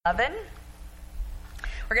11.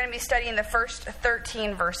 We're going to be studying the first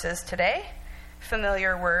 13 verses today.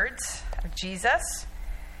 Familiar words of Jesus.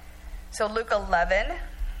 So Luke 11,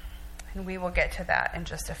 and we will get to that in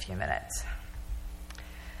just a few minutes.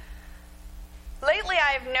 Lately,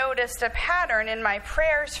 I've noticed a pattern in my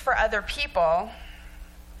prayers for other people,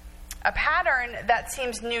 a pattern that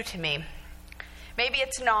seems new to me. Maybe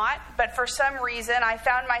it's not, but for some reason, I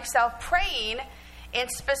found myself praying in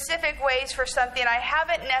specific ways for something I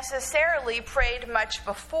haven't necessarily prayed much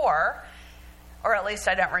before, or at least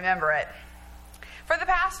I don't remember it. For the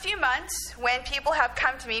past few months, when people have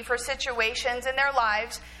come to me for situations in their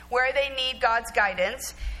lives where they need God's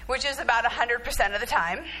guidance, which is about 100% of the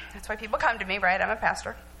time, that's why people come to me, right? I'm a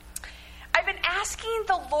pastor. I've been asking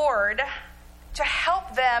the Lord to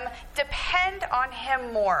help them depend on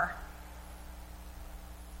Him more.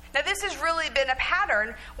 Now, this has really been a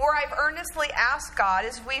pattern where I've earnestly asked God,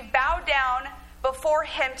 as we've bowed down before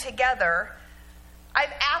Him together,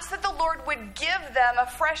 I've asked that the Lord would give them a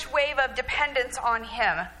fresh wave of dependence on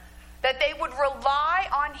Him, that they would rely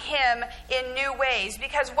on Him in new ways,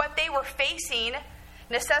 because what they were facing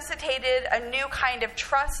necessitated a new kind of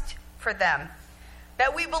trust for them,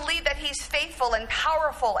 that we believe that He's faithful and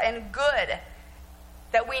powerful and good,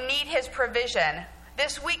 that we need His provision.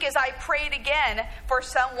 This week, as I prayed again for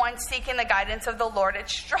someone seeking the guidance of the Lord, it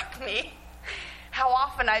struck me how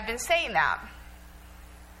often I've been saying that.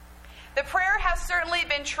 The prayer has certainly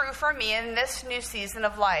been true for me in this new season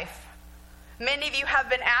of life. Many of you have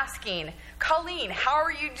been asking, Colleen, how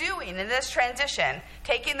are you doing in this transition,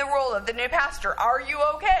 taking the role of the new pastor? Are you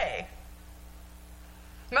okay?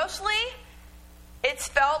 Mostly, it's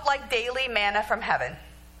felt like daily manna from heaven.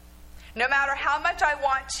 No matter how much I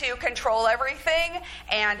want to control everything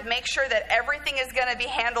and make sure that everything is going to be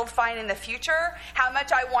handled fine in the future, how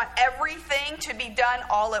much I want everything to be done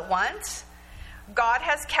all at once, God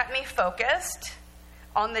has kept me focused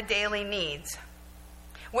on the daily needs,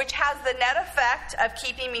 which has the net effect of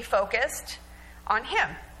keeping me focused on Him.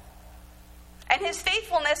 And His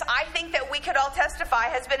faithfulness, I think that we could all testify,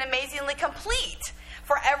 has been amazingly complete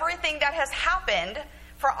for everything that has happened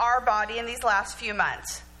for our body in these last few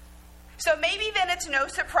months. So maybe then it's no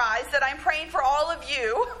surprise that I'm praying for all of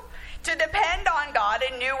you to depend on God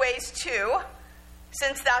in new ways too,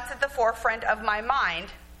 since that's at the forefront of my mind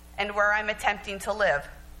and where I'm attempting to live.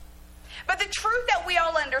 But the truth that we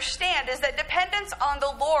all understand is that dependence on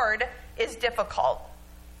the Lord is difficult.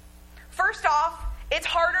 First off, it's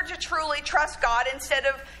harder to truly trust God instead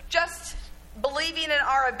of just believing in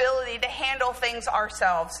our ability to handle things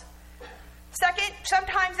ourselves. Second,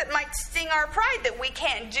 sometimes it might sting our pride that we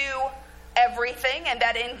can't do everything and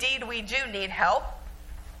that indeed we do need help.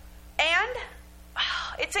 And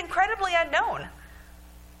it's incredibly unknown.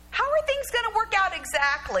 How are things going to work out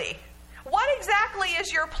exactly? What exactly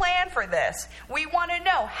is your plan for this? We want to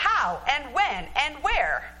know how and when and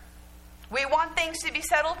where. We want things to be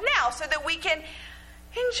settled now so that we can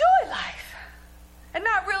enjoy life and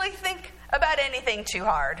not really think about anything too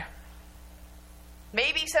hard.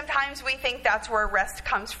 Maybe sometimes we think that's where rest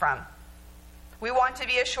comes from. We want to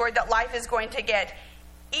be assured that life is going to get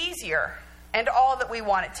easier and all that we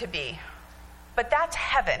want it to be. But that's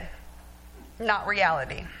heaven, not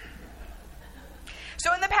reality.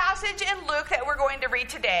 So in the passage in Luke that we're going to read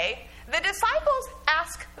today, the disciples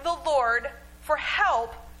ask the Lord for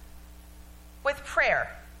help with prayer.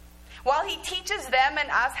 While He teaches them and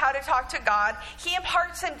us how to talk to God, He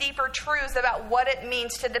imparts some deeper truths about what it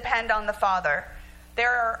means to depend on the Father.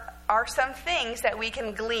 There are some things that we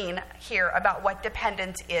can glean here about what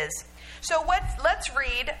dependence is. So let's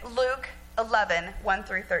read Luke 11, 1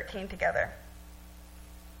 through 13 together.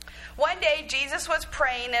 One day, Jesus was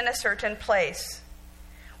praying in a certain place.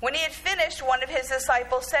 When He had finished, one of His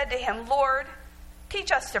disciples said to Him, Lord,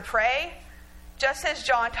 teach us to pray, just as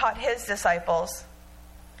John taught his disciples.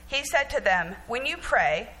 He said to them, when you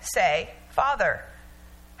pray, say, Father,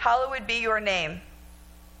 hallowed be your name.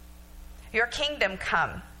 Your kingdom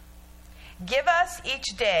come. Give us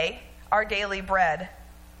each day our daily bread.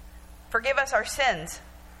 Forgive us our sins,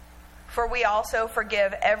 for we also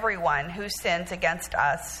forgive everyone who sins against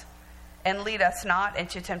us. And lead us not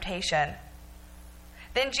into temptation.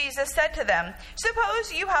 Then Jesus said to them,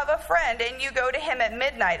 suppose you have a friend and you go to him at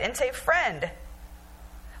midnight and say, Friend,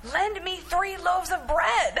 lend me 3 loaves of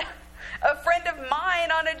bread. A friend of mine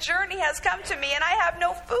on a journey has come to me and I have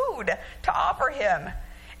no food to offer him.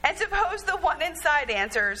 And suppose the one inside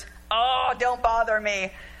answers, Oh, don't bother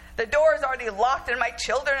me. The door is already locked and my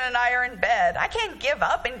children and I are in bed. I can't get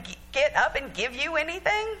up and give you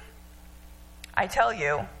anything. I tell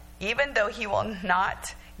you, even though he will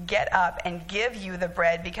not get up and give you the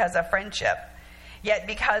bread because of friendship, Yet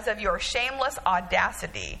because of your shameless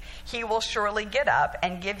audacity, he will surely get up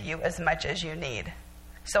and give you as much as you need.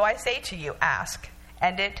 So I say to you, ask,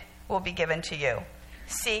 and it will be given to you.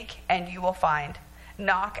 Seek, and you will find.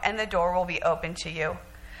 Knock, and the door will be opened to you.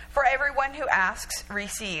 For everyone who asks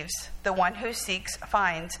receives, the one who seeks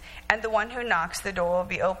finds, and the one who knocks, the door will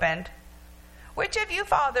be opened. Which of you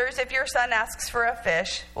fathers, if your son asks for a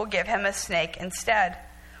fish, will give him a snake instead?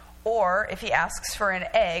 Or if he asks for an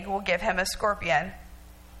egg, will give him a scorpion?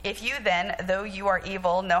 If you then, though you are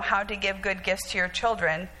evil, know how to give good gifts to your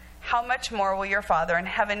children, how much more will your Father in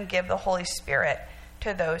heaven give the Holy Spirit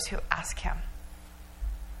to those who ask him?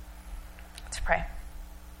 Let's pray.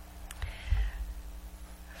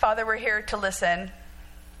 Father, we're here to listen.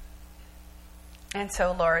 And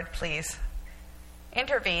so, Lord, please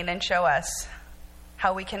intervene and show us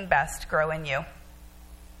how we can best grow in you.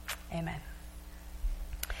 Amen.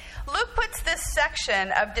 Luke puts this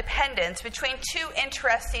section of dependence between two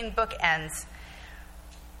interesting bookends.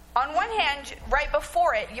 On one hand, right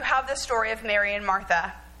before it, you have the story of Mary and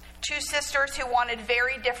Martha, two sisters who wanted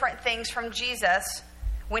very different things from Jesus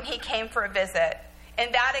when he came for a visit.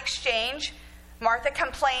 In that exchange, Martha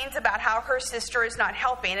complains about how her sister is not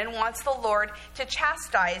helping and wants the Lord to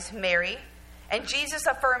chastise Mary. And Jesus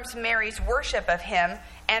affirms Mary's worship of him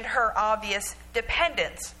and her obvious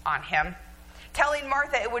dependence on him, telling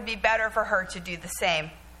Martha it would be better for her to do the same.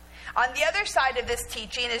 On the other side of this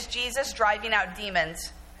teaching is Jesus driving out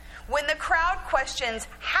demons. When the crowd questions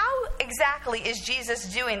how exactly is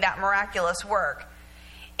Jesus doing that miraculous work,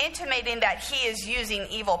 intimating that he is using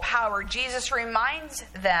evil power, Jesus reminds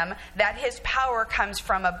them that his power comes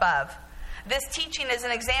from above. This teaching is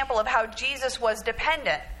an example of how Jesus was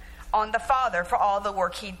dependent on the Father for all the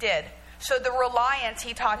work he did. So the reliance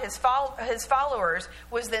he taught his followers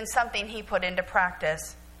was then something he put into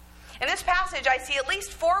practice. In this passage, I see at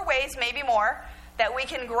least 4 ways, maybe more, that we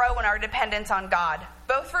can grow in our dependence on God,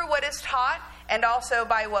 both through what is taught and also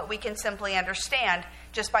by what we can simply understand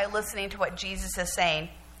just by listening to what Jesus is saying.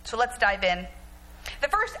 So let's dive in. The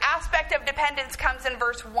first aspect of dependence comes in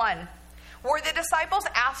verse 1, where the disciples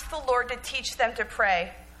ask the Lord to teach them to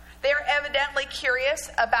pray. They are evidently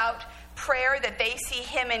curious about prayer that they see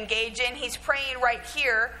him engage in. He's praying right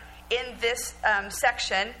here in this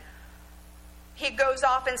section. He goes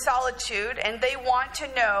off in solitude, and they want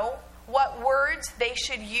to know what words they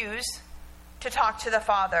should use to talk to the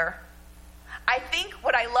Father. I think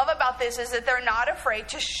what I love about this is that they're not afraid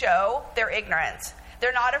to show their ignorance.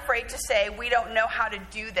 They're not afraid to say, we don't know how to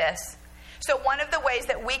do this. So one of the ways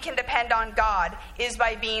that we can depend on God is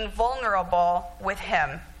by being vulnerable with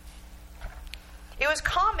him. It was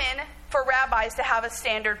common for rabbis to have a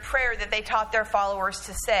standard prayer that they taught their followers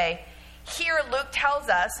to say. Here, Luke tells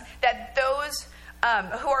us that those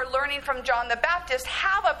who are learning from John the Baptist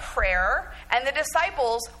have a prayer, and the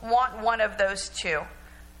disciples want one of those too.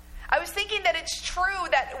 I was thinking that it's true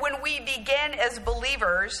that when we begin as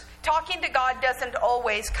believers, talking to God doesn't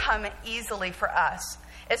always come easily for us,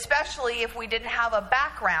 especially if we didn't have a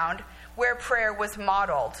background where prayer was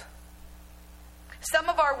modeled. Some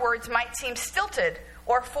of our words might seem stilted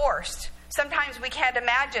or forced. Sometimes we can't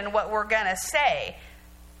imagine what we're going to say.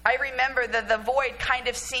 I remember that the void kind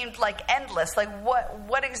of seemed like endless. Like,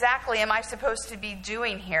 what exactly am I supposed to be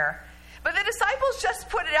doing here? But the disciples just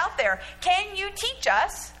put it out there. Can you teach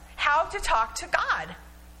us how to talk to God?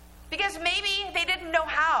 Because maybe they didn't know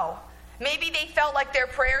how. Maybe they felt like their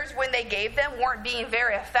prayers when they gave them weren't being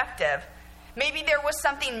very effective. Maybe there was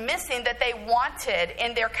something missing that they wanted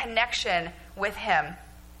in their connection with him.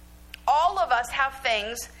 All of us have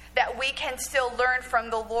things that we can still learn from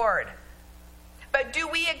the Lord. But do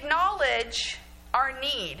we acknowledge our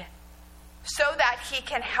need so that he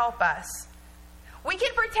can help us? We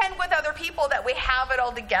can pretend with other people that we have it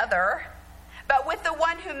all together, but with the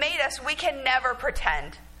one who made us, we can never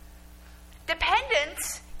pretend.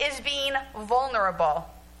 Dependence is being vulnerable.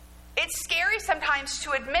 It's scary sometimes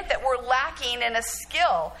to admit that we're lacking in a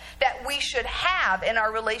skill that we should have in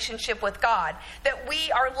our relationship with God, that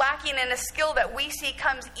we are lacking in a skill that we see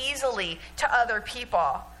comes easily to other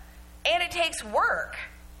people. And it takes work.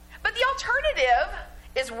 But the alternative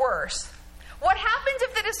is worse. What happens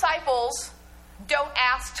if the disciples don't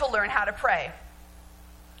ask to learn how to pray?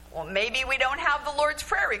 Well, maybe we don't have the Lord's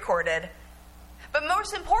Prayer recorded. But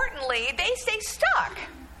most importantly, they stay stuck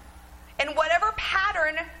in whatever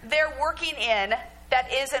pattern they're working in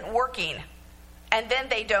that isn't working. And then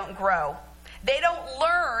they don't grow. They don't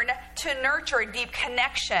learn to nurture a deep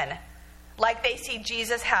connection like they see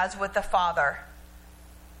Jesus has with the Father.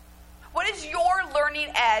 What is your learning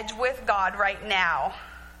edge with God right now?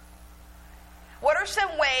 What are some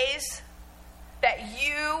ways that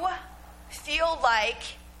you feel like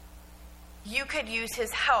you could use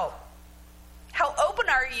his help? How open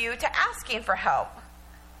are you to asking for help?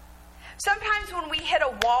 Sometimes when we hit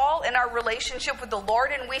a wall in our relationship with the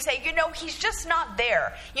Lord and we say, he's just not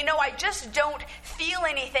there. I just don't feel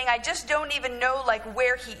anything. I just don't even know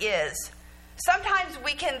where he is. Sometimes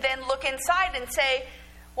we can then look inside and say,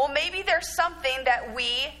 well, maybe there's something that we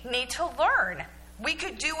need to learn. We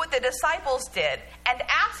could do what the disciples did and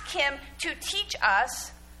ask him to teach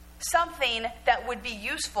us something that would be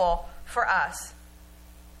useful for us.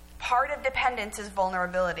 Part of dependence is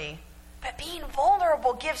vulnerability. But being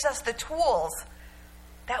vulnerable gives us the tools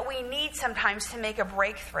that we need sometimes to make a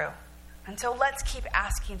breakthrough. And so let's keep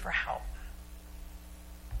asking for help.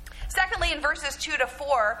 Secondly, in verses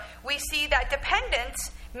 2-4, we see that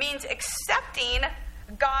dependence means accepting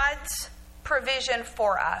God's provision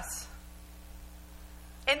for us.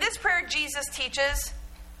 In this prayer, Jesus teaches,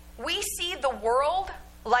 we see the world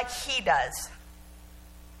like he does.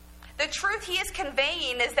 The truth he is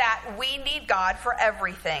conveying is that we need God for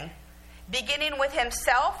everything. Beginning with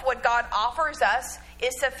himself, what God offers us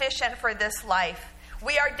is sufficient for this life.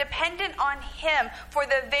 We are dependent on him for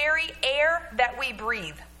the very air that we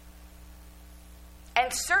breathe.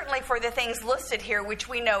 And certainly for the things listed here, which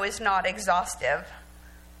we know is not exhaustive.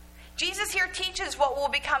 Jesus here teaches what will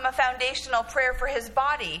become a foundational prayer for his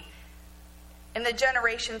body in the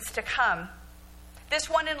generations to come. This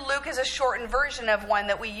one in Luke is a shortened version of one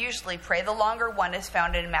that we usually pray. The longer one is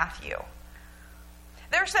found in Matthew.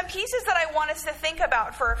 There are some pieces that I want us to think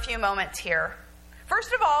about for a few moments here.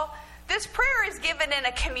 First of all, this prayer is given in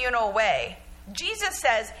a communal way. Jesus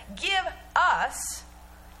says, give us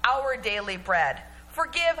our daily bread.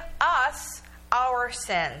 Forgive us our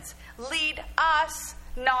sins. Lead us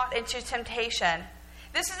not into temptation.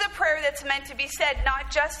 This is a prayer that's meant to be said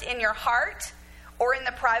not just in your heart or in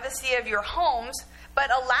the privacy of your homes, but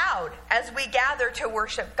aloud as we gather to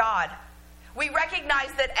worship God. We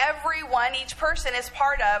recognize that everyone, each person is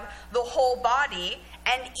part of the whole body,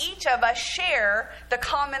 and each of us share the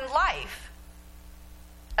common life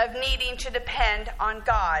of needing to depend on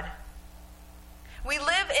God. We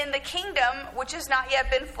live in the kingdom which has not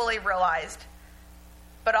yet been fully realized,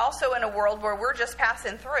 but also in a world where we're just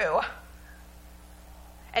passing through.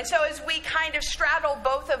 And so as we kind of straddle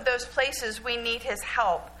both of those places, we need his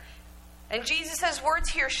help. And Jesus' words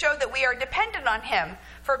here show that we are dependent on him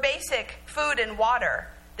for basic food and water,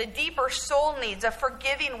 the deeper soul needs of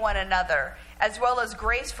forgiving one another, as well as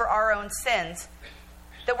grace for our own sins,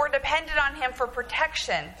 that we're dependent on him for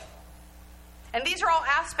protection. And these are all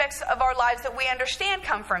aspects of our lives that we understand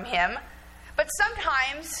come from him, but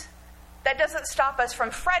sometimes that doesn't stop us from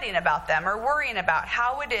fretting about them or worrying about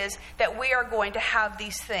how it is that we are going to have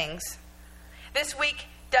these things. This week,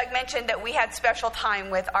 Doug mentioned that we had special time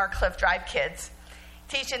with our Cliff Drive kids,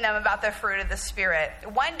 teaching them about the fruit of the Spirit.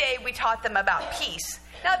 One day we taught them about peace.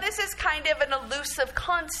 Now this is kind of an elusive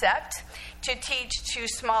concept to teach to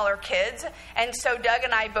smaller kids, and so Doug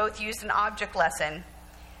and I both used an object lesson.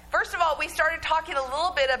 First of all, we started talking a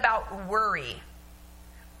little bit about worry,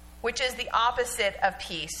 which is the opposite of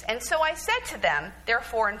peace. And so I said to them, they're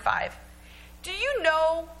 4 and 5, do you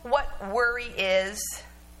know what worry is?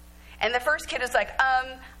 And the first kid is like,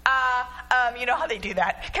 you know how they do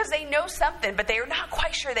that? Because they know something, but they are not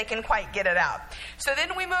quite sure they can quite get it out. So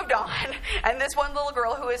then we moved on, and this one little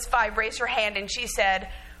girl who is 5 raised her hand, and she said,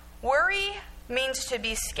 worry means to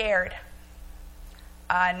be scared.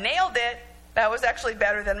 I nailed it. That was actually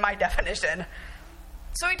better than my definition.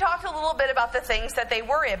 So we talked a little bit about the things that they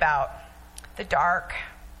worry about. The dark,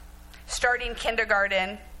 starting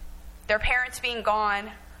kindergarten, their parents being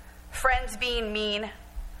gone, friends being mean.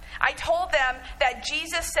 I told them that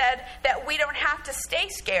Jesus said that we don't have to stay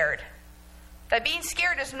scared. That being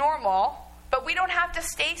scared is normal, but we don't have to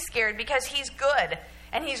stay scared because he's good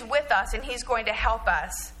and he's with us and he's going to help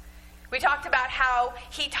us. We talked about how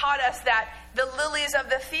he taught us that the lilies of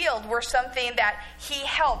the field were something that he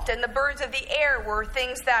helped, and the birds of the air were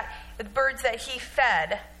the birds that he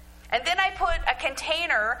fed. And then I put a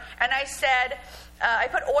container, and I said, I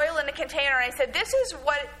put oil in a container, and I said, this is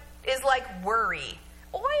what is like worry.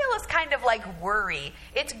 Oil is kind of like worry.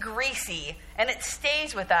 It's greasy, and it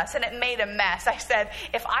stays with us, and it made a mess. I said,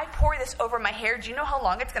 if I pour this over my hair, do you know how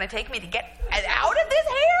long it's going to take me to get out of this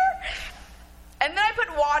hair? And then I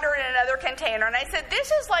put water in another container, and I said, this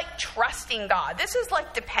is like trusting God. This is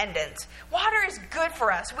like dependence. Water is good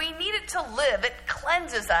for us. We need it to live. It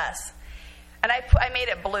cleanses us. And I made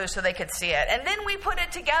it blue so they could see it. And then we put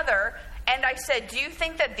it together, and I said, do you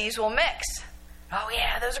think that these will mix? Oh,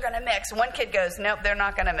 yeah, those are going to mix. One kid goes, nope, they're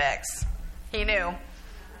not going to mix. He knew.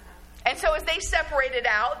 And so as they separated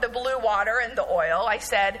out the blue water and the oil, I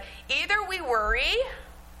said, either we worry,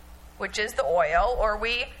 which is the oil, or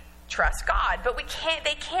we trust God. But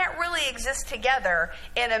they can't really exist together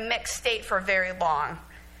in a mixed state for very long.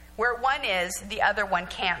 Where one is, the other one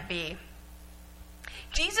can't be.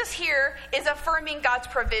 Jesus here is affirming God's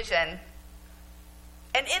provision.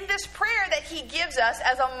 And in this prayer that he gives us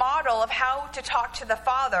as a model of how to talk to the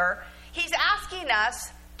Father, he's asking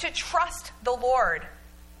us to trust the Lord,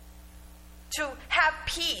 to have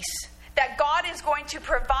peace, that God is going to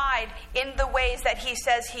provide in the ways that he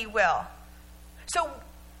says he will. So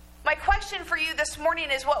my question for you this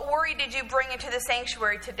morning is, what worry did you bring into the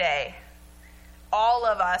sanctuary today? All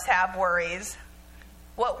of us have worries.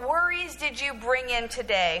 What worries did you bring in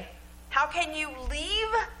today? How can you leave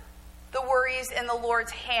the worries in the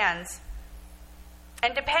Lord's hands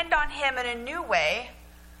and depend on him in a new way?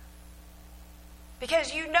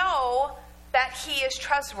 Because you know that he is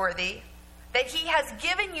trustworthy, that he has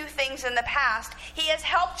given you things in the past, he has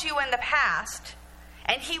helped you in the past,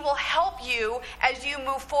 and he will help you as you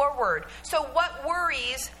move forward. So what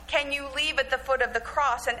worries can you leave at the foot of the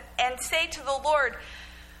cross and say to the Lord,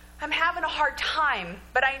 I'm having a hard time,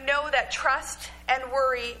 but I know that trust and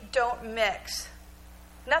worry don't mix.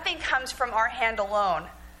 Nothing comes from our hand alone.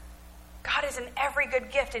 God is in every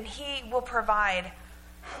good gift, and he will provide.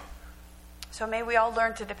 So may we all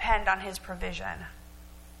learn to depend on his provision.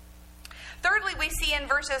 Thirdly, we see in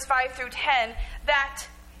verses 5 through 10 that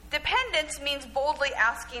dependence means boldly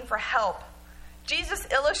asking for help. Jesus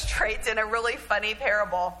illustrates in a really funny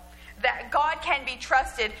parable that God can be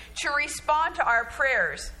trusted to respond to our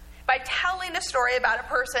prayers by telling a story about a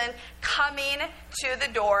person coming to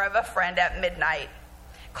the door of a friend at midnight.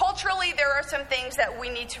 Culturally, there are some things that we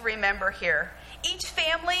need to remember here. Each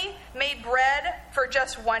family made bread for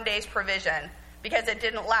just one day's provision because it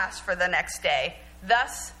didn't last for the next day.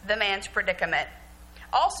 Thus, the man's predicament.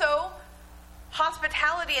 Also,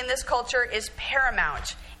 hospitality in this culture is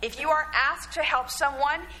paramount. If you are asked to help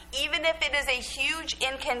someone, even if it is a huge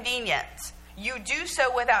inconvenience, you do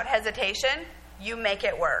so without hesitation. You make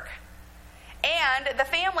it work. And the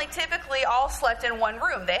family typically all slept in one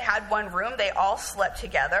room. They had one room. They all slept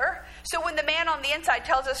together. So when the man on the inside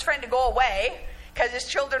tells his friend to go away because his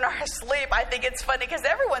children are asleep, I think it's funny because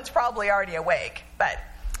everyone's probably already awake. But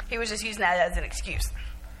he was just using that as an excuse.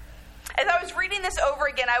 As I was reading this over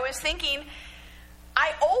again, I was thinking,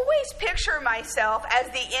 I always picture myself as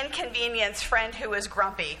the inconvenience friend who is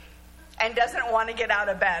grumpy and doesn't want to get out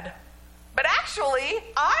of bed. But actually,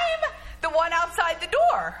 I'm the one outside the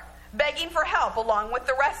door begging for help along with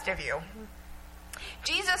the rest of you.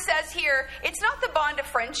 Jesus says here, it's not the bond of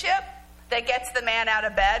friendship that gets the man out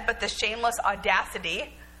of bed, but the shameless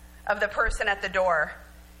audacity of the person at the door.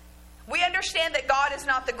 We understand that God is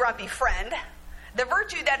not the grumpy friend. The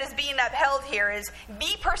virtue that is being upheld here is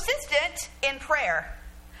be persistent in prayer.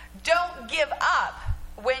 Don't give up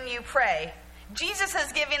when you pray. Jesus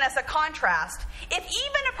is giving us a contrast. If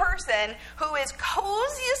even a person who is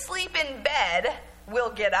cozy asleep in bed will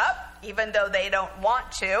get up, even though they don't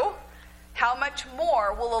want to, how much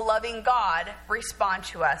more will a loving God respond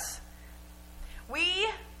to us? We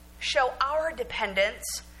show our dependence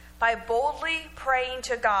by boldly praying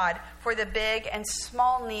to God for the big and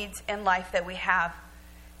small needs in life that we have,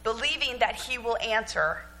 believing that he will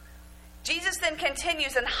answer. Jesus then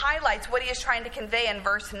continues and highlights what he is trying to convey in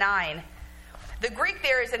verse 9. The Greek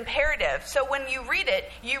there is imperative. So when you read it,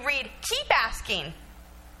 you read, keep asking,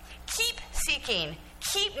 keep seeking,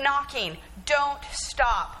 keep knocking, don't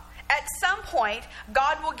stop. At some point,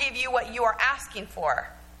 God will give you what you are asking for,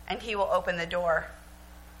 and he will open the door.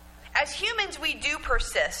 As humans, we do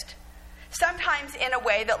persist, sometimes in a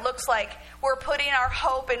way that looks like we're putting our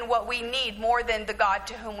hope in what we need more than the God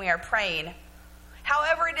to whom we are praying.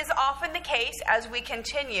 However, it is often the case as we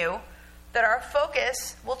continue that our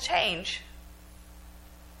focus will change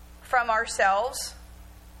from ourselves,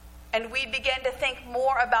 and we begin to think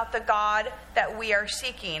more about the God that we are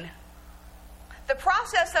seeking. The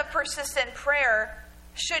process of persistent prayer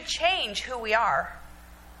should change who we are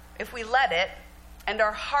if we let it and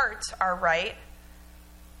our hearts are right.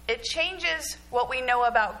 It changes what we know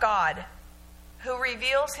about God, who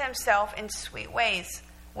reveals himself in sweet ways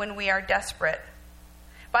when we are desperate.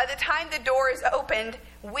 By the time the door is opened,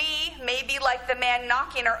 we may be like the man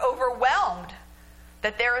knocking or overwhelmed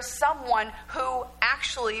that there is someone who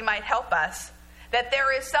actually might help us, that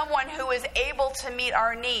there is someone who is able to meet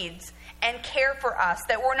our needs and care for us,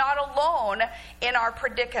 that we're not alone in our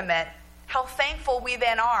predicament. How thankful we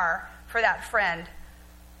then are for that friend.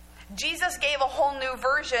 Jesus gave a whole new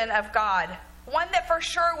version of God, one that for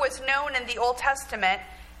sure was known in the Old Testament,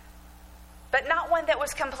 but not one that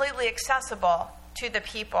was completely accessible to the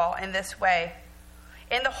people in this way.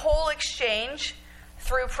 In the whole exchange,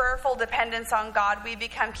 through prayerful dependence on God, we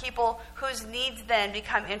become people whose needs then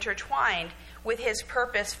become intertwined with his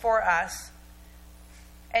purpose for us.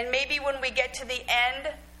 And maybe when we get to the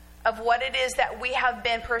end of what it is that we have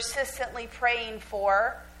been persistently praying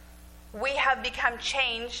for, we have become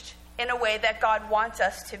changed in a way that God wants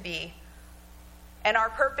us to be. And our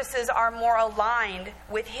purposes are more aligned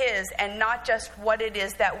with his and not just what it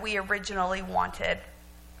is that we originally wanted.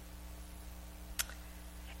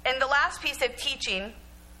 In the last piece of teaching,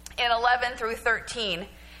 in 11 through 13,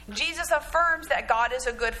 Jesus affirms that God is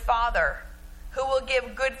a good father who will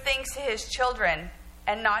give good things to his children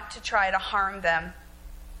and not to try to harm them.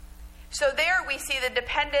 So there we see the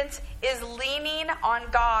dependence is leaning on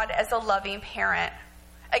God as a loving parent.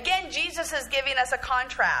 Again, Jesus is giving us a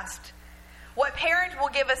contrast. What parent will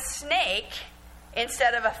give a snake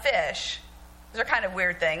instead of a fish? Those are kind of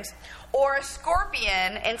weird things. Or a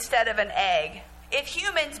scorpion instead of an egg. If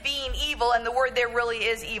humans being evil, and the word there really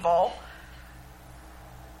is evil,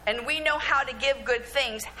 and we know how to give good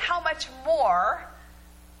things, how much more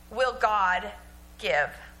will God give?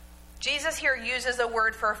 Jesus here uses a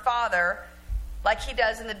word for father like he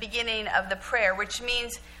does in the beginning of the prayer, which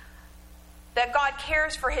means that God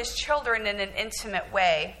cares for his children in an intimate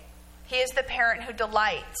way. He is the parent who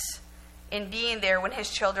delights in being there when his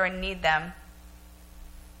children need them.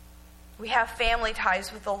 We have family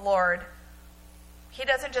ties with the Lord. He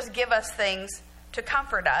doesn't just give us things to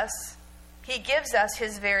comfort us. He gives us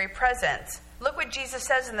his very presence. Look what Jesus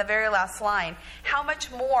says in the very last line. How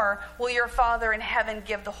much more will your Father in heaven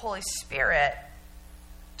give the Holy Spirit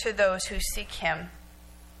to those who seek him?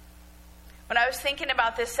 When I was thinking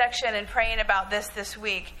about this section and praying about this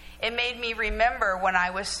week, it made me remember when I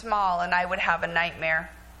was small and I would have a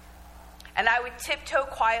nightmare. And I would tiptoe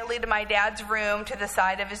quietly to my dad's room to the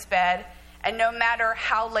side of his bed. And no matter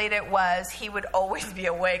how late it was, he would always be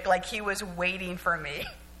awake, like he was waiting for me.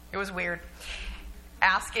 It was weird.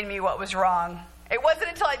 Asking me what was wrong. It wasn't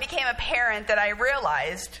until I became a parent that I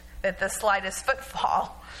realized that the slightest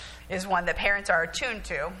footfall is one that parents are attuned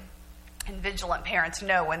to. And vigilant parents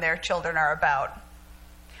know when their children are about.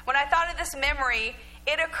 When I thought of this memory,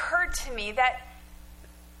 it occurred to me that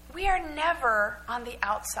we are never on the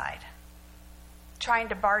outside trying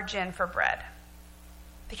to barge in for bread.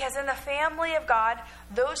 Because in the family of God,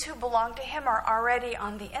 those who belong to him are already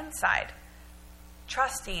on the inside,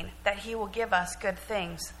 trusting that he will give us good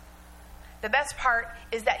things. The best part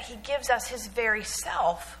is that he gives us his very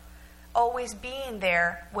self, always being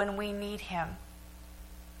there when we need him.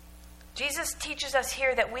 Jesus teaches us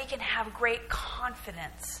here that we can have great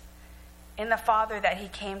confidence in the Father that he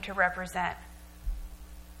came to represent.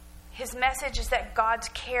 His message is that God's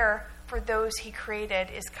care for those he created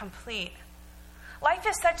is complete. Life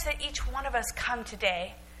is such that each one of us come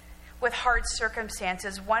today with hard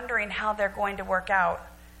circumstances, wondering how they're going to work out.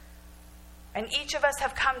 And each of us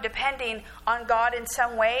have come depending on God in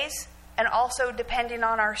some ways and also depending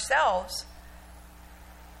on ourselves.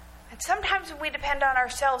 And sometimes when we depend on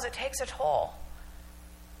ourselves, it takes a toll.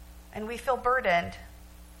 And we feel burdened.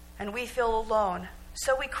 And we feel alone.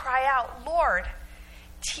 So we cry out, Lord,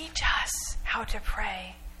 teach us how to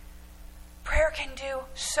pray. Prayer can do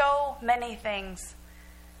so many things.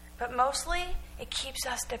 But mostly, it keeps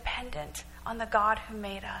us dependent on the God who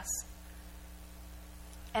made us.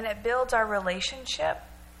 And it builds our relationship,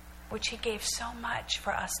 which he gave so much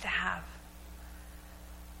for us to have.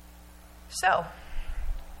 So,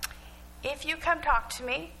 if you come talk to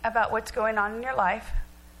me about what's going on in your life,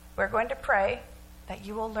 we're going to pray that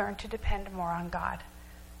you will learn to depend more on God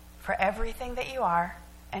for everything that you are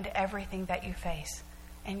and everything that you face.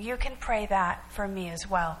 And you can pray that for me as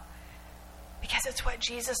well. Because it's what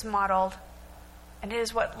Jesus modeled, and it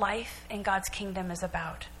is what life in God's kingdom is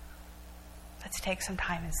about. Let's take some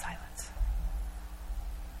time in silence.